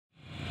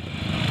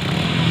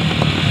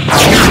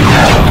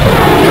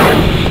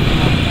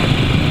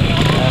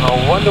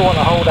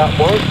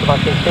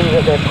see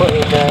that they're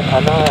putting a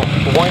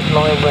nice white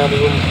line around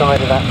the inside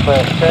of that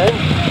first turn.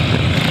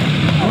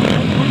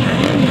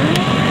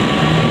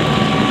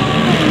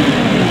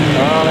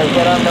 Oh, they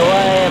get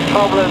underway, a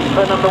problem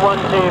for number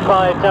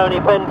 125, Tony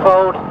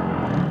Penfold.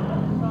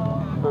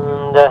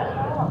 And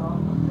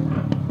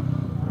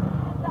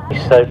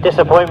so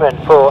disappointment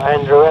for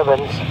Andrew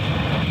Evans.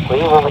 He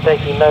will be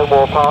taking no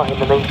more part in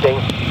the meeting.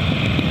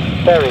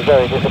 Very,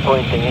 very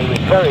disappointing. He was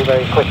very,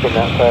 very quick in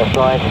that first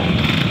ride.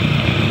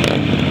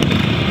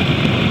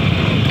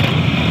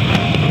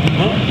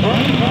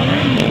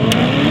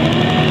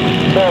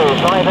 So,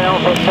 5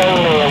 outfits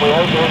only, and we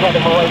hope we get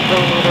them away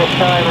cleanly this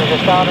time as the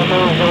starter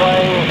moves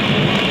away.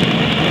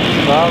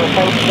 Well, the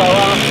pace go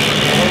up.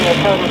 I think that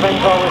Tony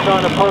Penfold was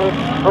trying to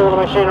pull the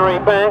machinery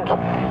back.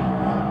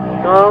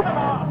 Well,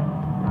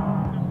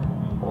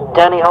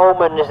 Danny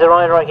Holman is the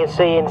rider I can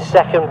see in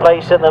second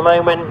place at the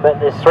moment, but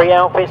there's 3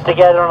 outfits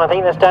together, and I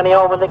think that's Danny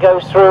Holman that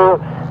goes through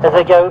as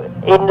they go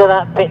into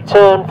that pit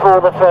turn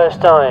for the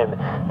first time.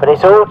 But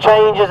it's all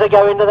change as they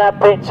go into that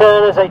pit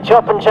turn, as they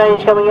chop and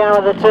change coming out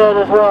of the turn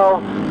as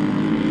well.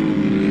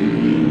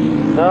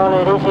 Well,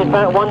 it is in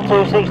fact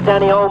 126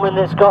 Danny Holman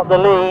that's got the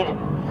lead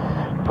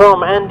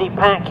from Andy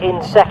Pack in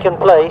second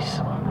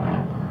place.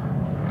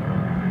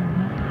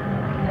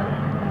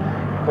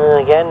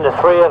 And again, the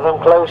 3 of them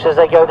close as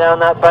they go down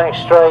that back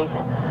straight.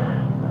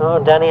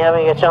 Oh, Danny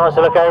having a chance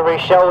to look over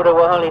his shoulder.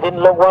 Well, he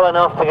didn't look well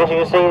enough because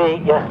you can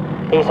see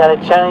he's had a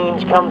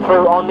change come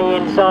through on the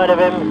inside of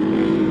him.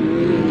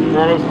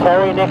 And it's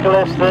Terry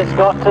Nicholas that's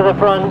got to the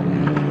front.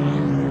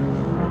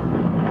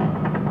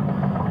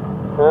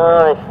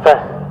 Oh,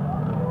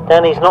 if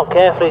Danny's not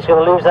careful, he's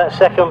going to lose that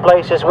second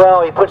place as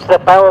well. He puts the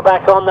power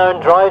back on though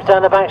and drives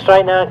down the back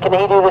straight now. Can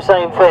he do the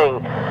same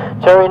thing?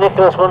 Terry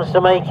Nicholas wants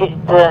to make it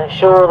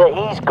sure that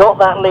he's got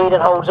that lead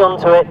and holds on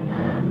to it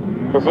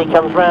as he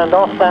comes round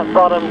off that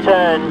bottom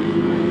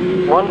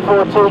turn.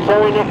 142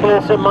 Terry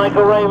Nicholas and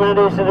Michael Raymond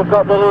it is that have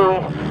got the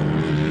lead.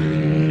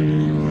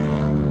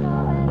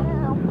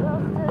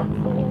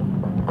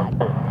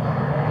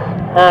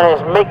 And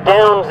it's Mick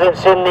Downs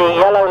that's in the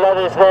yellow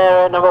leathers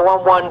there at number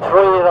 113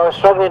 that I was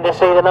struggling to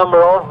see the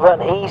number of,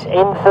 but he's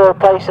in third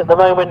place at the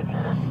moment.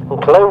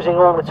 And closing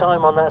all the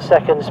time on that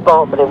second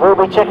spot, but it will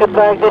be checkered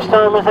flag this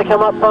time as they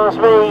come up past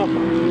me.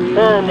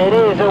 And it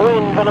is a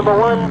win for number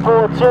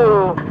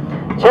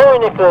 142, Terry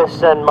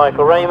Nicholas and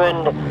Michael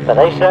Raymond, but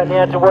they certainly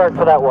had to work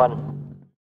for that one.